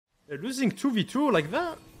They're losing 2v2 like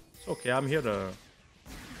that. It's okay, I'm here to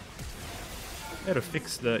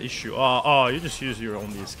fix the issue. Oh, you just use your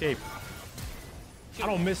only escape. I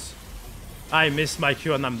don't miss. I missed my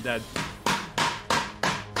Q and I'm dead.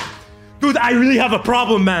 Dude, I really have a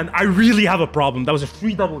problem, man. I really have a problem. That was a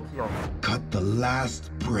free double kill. Cut the last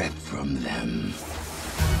breath from them.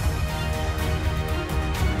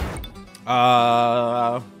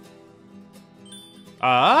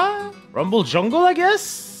 Rumble jungle, I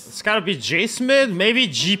guess? It's gotta be Jace mid, maybe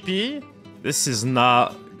GP. This is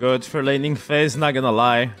not good for laning phase, not gonna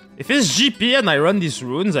lie. If it's GP and I run these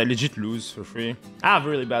runes, I legit lose for free. I have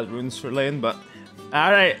really bad runes for lane, but...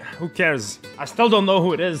 Alright, who cares? I still don't know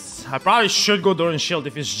who it is. I probably should go Doran Shield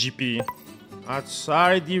if it's GP. That's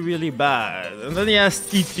already really bad. And then he has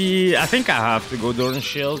TP. I think I have to go Doran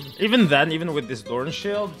Shield. Even then, even with this Doran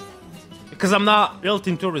Shield, because I'm not built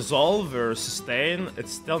into Resolve or Sustain,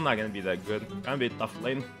 it's still not gonna be that good. It's gonna be a tough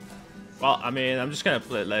lane. Well, I mean, I'm just gonna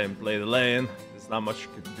play the lane. There's not much you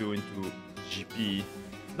could do into GP.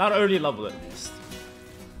 Not early level at least.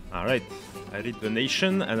 Alright, I read the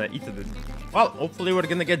nation and I eat it. Well, hopefully we're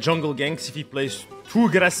gonna get jungle ganks if he plays too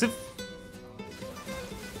aggressive.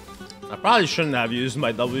 I probably shouldn't have used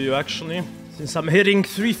my W actually, since I'm hitting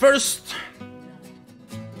 3 first.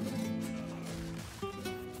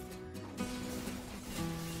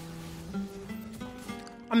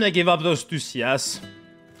 I'm gonna give up those 2 CS.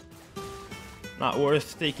 Not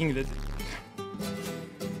worth taking the...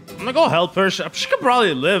 I'm gonna go help her. She could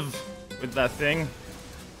probably live with that thing.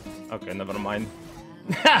 Okay, never mind.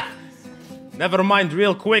 Never mind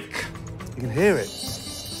real quick. You can hear it.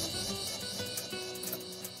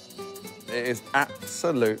 It is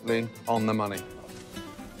absolutely on the money.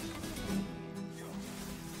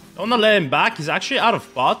 I wanna let him back. He's actually out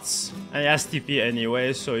of pots. And he has TP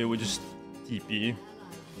anyway, so he would just TP.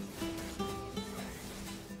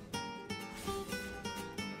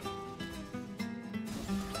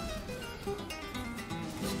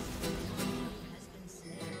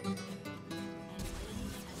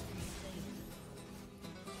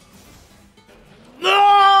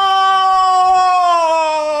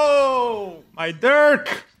 My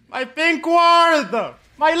Dirk! My pink ward!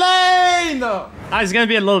 My lane! He's gonna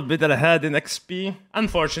be a little bit ahead in XP.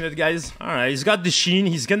 Unfortunate, guys. Alright, he's got the Sheen.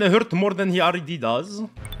 He's gonna hurt more than he already does.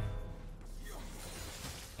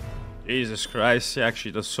 Jesus Christ, he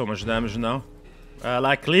actually does so much damage now.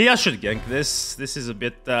 Likely, I should gank this. This is a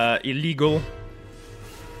bit illegal.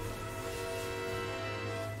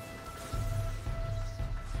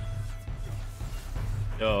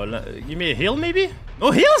 Yo, give me a heal, maybe?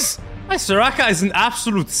 No heals? My Soraka is an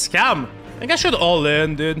absolute scam. I think I should all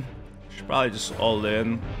in, dude. Should probably just all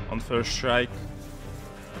in on first strike.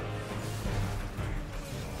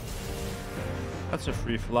 That's a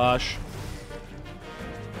free flash.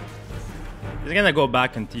 He's gonna go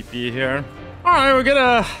back and TP here. Alright, we get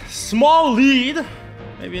a small lead.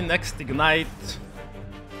 Maybe next Ignite.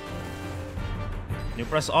 Can you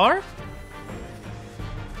press R?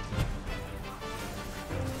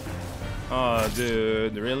 Oh,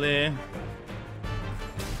 dude, really?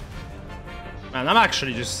 Man, I'm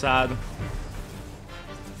actually just sad.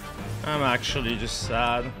 I'm actually just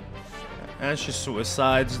sad. And she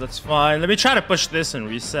suicides, that's fine. Let me try to push this and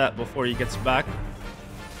reset before he gets back.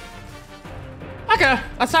 Okay,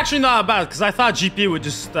 that's actually not bad, because I thought GP would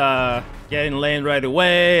just get in lane right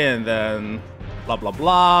away and then blah blah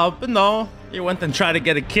blah. But no, he went and tried to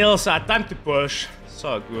get a kill, so I had time to push.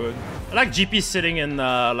 So good. I like GP sitting in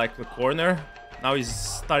like the corner. Now he's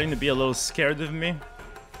starting to be a little scared of me.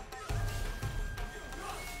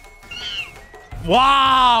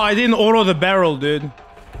 Wow, I didn't auto the barrel, dude.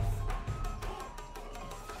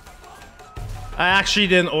 I actually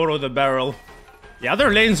didn't auto the barrel. The other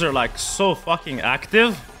lanes are like so fucking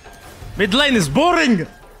active. Mid lane is boring.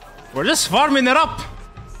 We're just farming it up.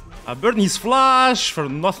 I burn his flash for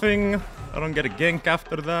nothing. I don't get a gank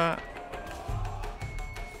after that.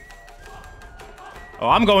 Oh,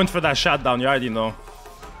 I'm going for that shutdown, you already know.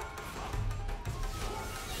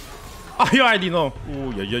 Oh, you already know.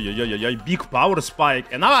 Ooh, yeah, big power spike.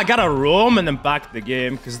 And now I gotta roam and then back the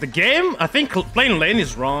game. Because the game, I think playing lane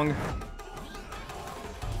is wrong.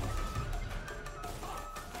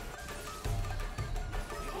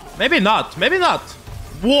 Maybe not, maybe not.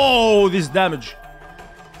 Whoa, this damage.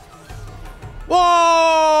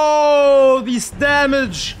 Whoa, this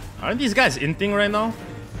damage. Aren't these guys inting right now?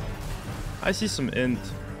 I see some int.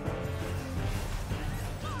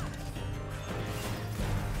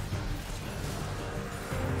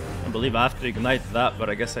 I believe I have to ignite that, but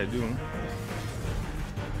I guess I do.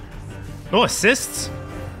 No assists?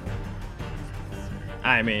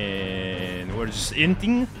 I mean, we're just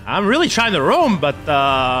inting. I'm really trying to roam, but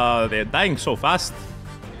they're dying so fast.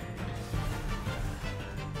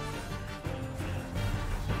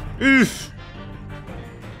 Oof.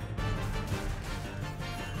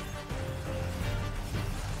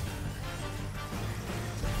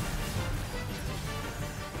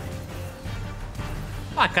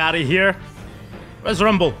 Fuck out of here. Where's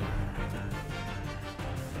Rumble?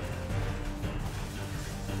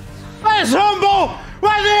 Where's Rumble?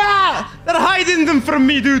 Where they at? They're hiding them from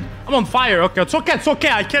me, dude. I'm on fire. Okay, it's okay. It's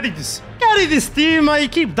okay. I carry this. Carry this team. I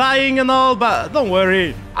keep dying and all, but don't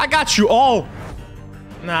worry. I got you all.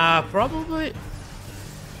 Nah, probably.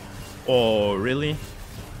 Oh, really?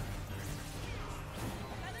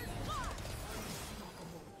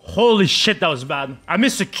 Holy shit, that was bad. I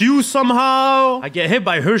miss a Q somehow. I get hit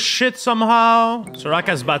by her shit somehow.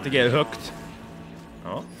 Soraka's about to get hooked.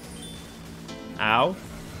 Oh. Ow.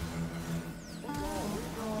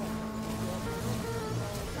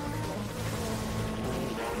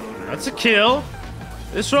 That's a kill.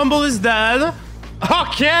 This Rumble is dead.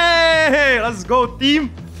 Okay, let's go,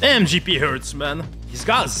 team. Damn, GP hurts, man. He's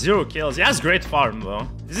got 0 kills. He has great farm, though.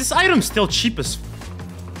 Is this item still cheap as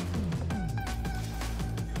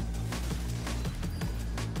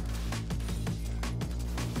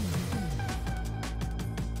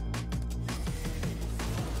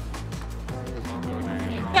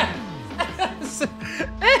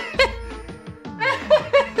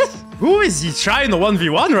Who is he trying to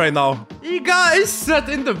 1v1 right now? He got his set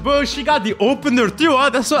in the bush. He got the opener too. Huh?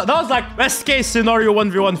 That was like best case scenario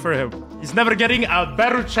 1v1 for him. He's never getting a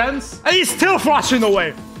better chance. And he's still flashing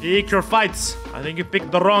away. Pick your fights. I think you picked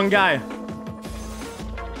the wrong guy.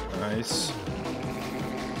 Nice.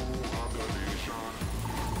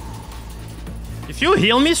 If you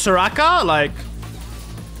heal me, Soraka, like...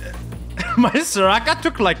 my Soraka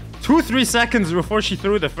took like 2-3 seconds before she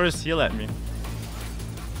threw the first heal at me.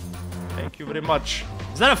 Thank you very much.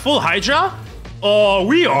 Is that a full Hydra? Oh,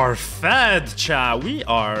 we are fed, cha. We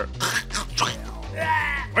are...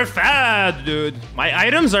 We're fed, dude. My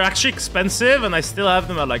items are actually expensive, and I still have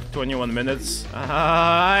them at like 21 minutes.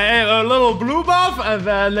 A little blue buff, and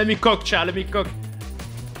then let me cook, cha. Let me cook.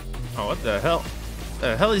 Oh, what the hell? What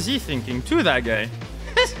the hell is he thinking to that guy?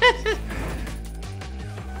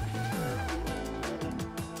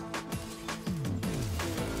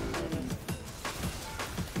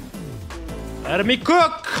 Let me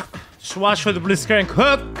cook! Just watch for the Blitzcrank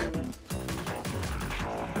hook.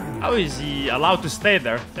 How is he allowed to stay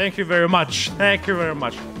there? Thank you very much. Thank you very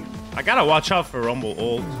much. I gotta watch out for Rumble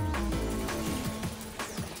ult.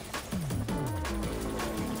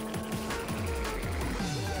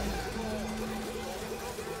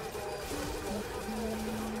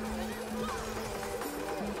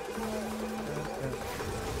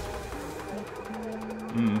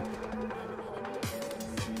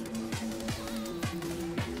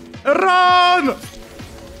 Run!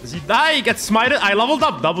 Does he die? He gets smited? I leveled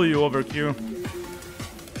up W over Q.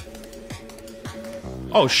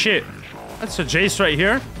 Oh shit. That's a Jace right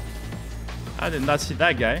here. I did not see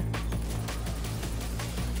that guy.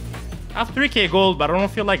 I have 3k gold, but I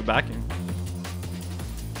don't feel like backing.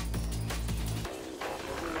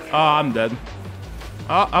 Oh, I'm dead.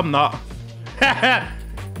 Oh, I'm not.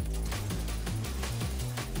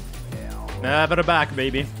 Never back,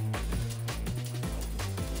 baby.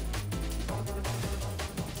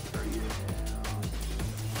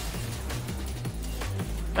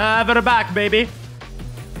 Never back, baby.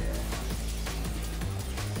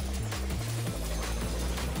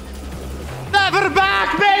 Never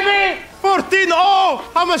back, baby! 14, oh!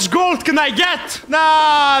 How much gold can I get?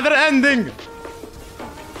 Nah, they're ending.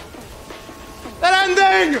 They're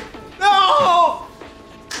ending! No!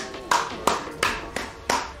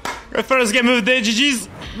 Our first game of the day, GG's.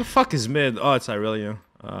 The fuck is mid? Oh, it's Irelia.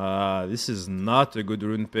 This is not a good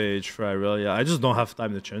rune page for Irelia. I just don't have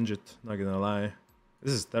time to change it, not gonna lie.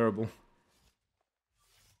 This is terrible.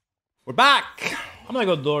 We're back! I'm gonna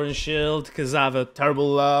go Doran Shield because I have a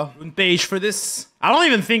terrible rune page for this. I don't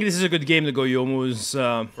even think this is a good game to go Yomu's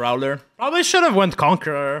Prowler. Probably should have went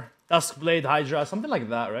Conqueror, Duskblade, Hydra, something like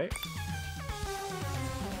that, right?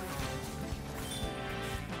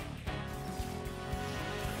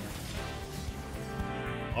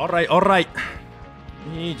 Alright, alright.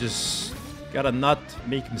 You just gotta not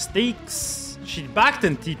make mistakes. She backed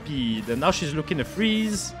in TP, then now she's looking to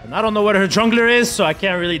freeze. And I don't know where her jungler is, so I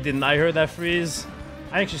can't really deny her that freeze.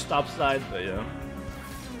 I think she's topside, but yeah.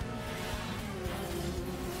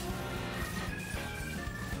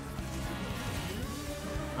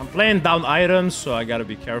 I'm playing down items, so I gotta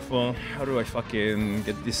be careful. How do I fucking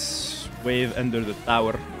get this wave under the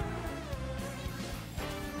tower?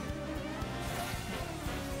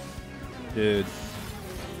 Dude.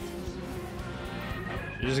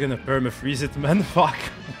 You're just gonna perma-freeze it, man. Fuck.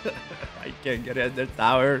 I can't get at the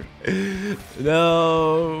tower.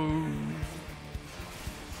 No.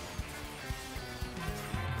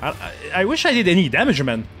 I wish I did any damage,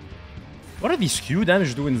 man. What are these Q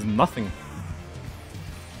damage doing? Nothing.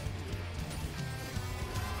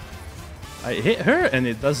 I hit her and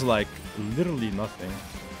it does like literally nothing.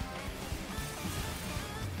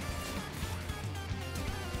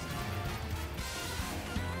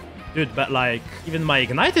 Dude, but like even my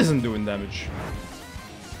ignite isn't doing damage.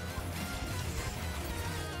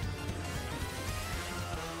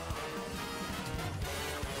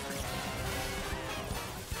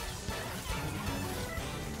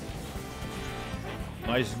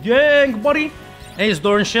 Nice gang, buddy. Ace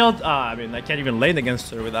Doran Shield. I mean, I can't even lane against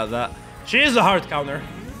her without that. She is a hard counter.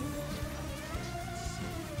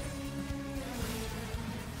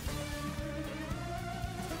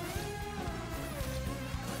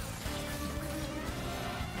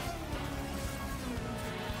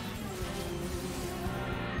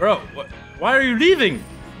 Bro, why are you leaving?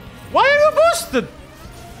 Why are you boosted?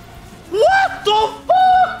 What the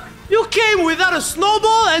fuck? You came without a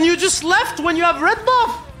snowball and you just left when you have red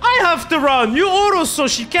buff? I have to run. You auto so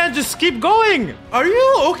she can't just keep going. Are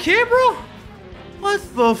you okay, bro? What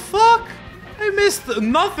the fuck? I missed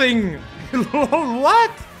nothing.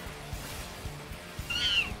 What?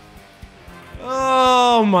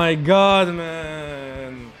 Oh my god,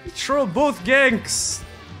 man. You throw both ganks.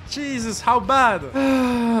 Jesus, how bad.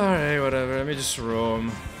 Alright, whatever. Let me just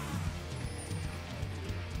roam.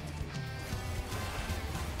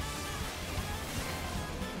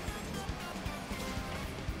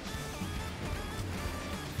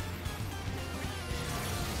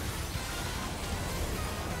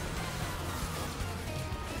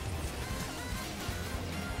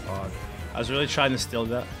 I was really trying to steal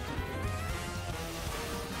that.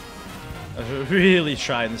 I was really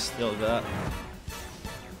trying to steal that.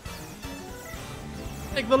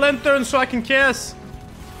 Take the lantern so I can cast.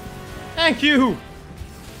 Thank you.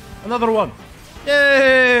 Another one.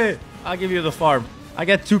 Yay! I'll give you the farm. I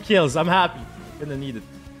get 2 kills. I'm happy. Gonna need it.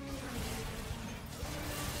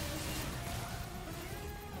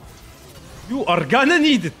 You are gonna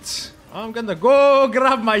need it. I'm gonna go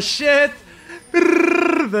grab my shit.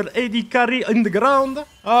 The AD carry in the ground.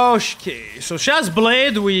 Oh, okay. So she has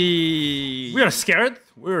Blade. We are scared.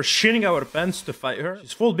 We're shitting our pants to fight her.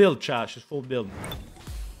 She's full build, chat. She's full build.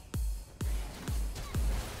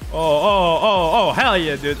 Oh, hell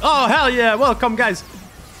yeah, dude. Oh, hell yeah. Welcome, guys.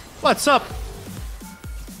 What's up?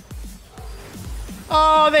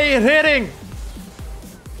 Oh, they're hitting.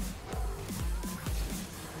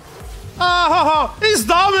 Oh, he's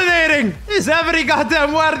dominating. He's every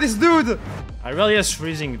goddamn where, this dude. Irelia's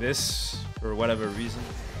freezing this for whatever reason.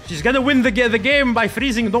 She's gonna win the game by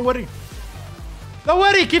freezing. Don't worry. Don't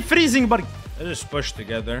worry. Keep freezing, buddy. Let's just push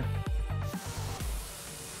together.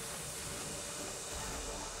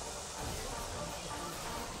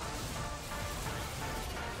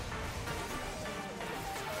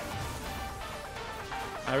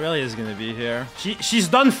 Irelia's gonna be here. She's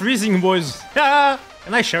done freezing, boys. Yeah.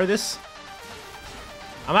 Can I share this?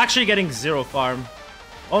 I'm actually getting 0 farm.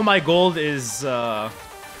 All my gold is all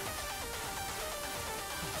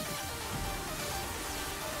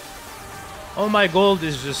my gold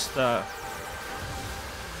is just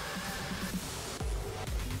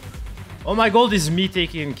all my gold is me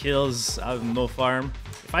taking kills out of no farm.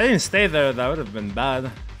 If I didn't stay there, that would have been bad.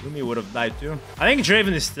 Lumi would have died too. I think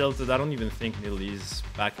Draven is tilted. I don't even think Nili's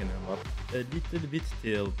backing him up. A little bit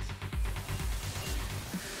tilt.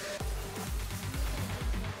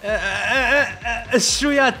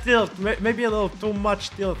 Shuya tilt. Maybe a little too much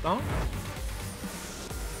tilt, huh?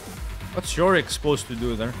 What's Yorick supposed to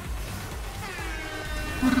do there?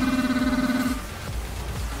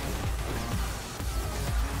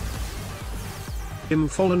 I'm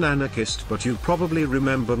fallen anarchist, but you probably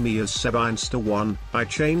remember me as Sebinster1. I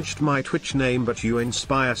changed my Twitch name, but you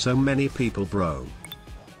inspire so many people, bro.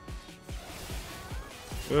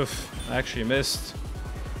 Oof, I actually missed.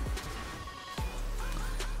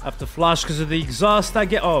 I have to flash because of the exhaust I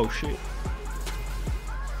get. Oh, shit.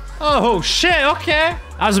 Oh, shit, okay.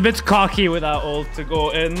 I was a bit cocky with that ult to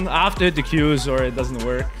go in. I have to hit the Qs or it doesn't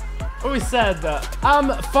work. Oh, we said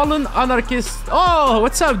I'm fallen anarchist. Oh,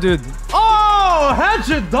 what's up, dude? Oh,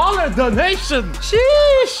 $100 donation.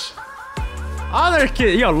 Sheesh.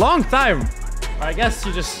 Anarchist. Yo, long time. Or I guess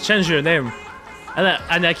you just change your name.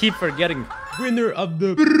 And I keep forgetting. Winner of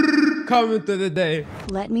the comment of the day.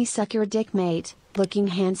 Let me suck your dick, mate. Looking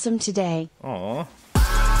handsome today. Aw.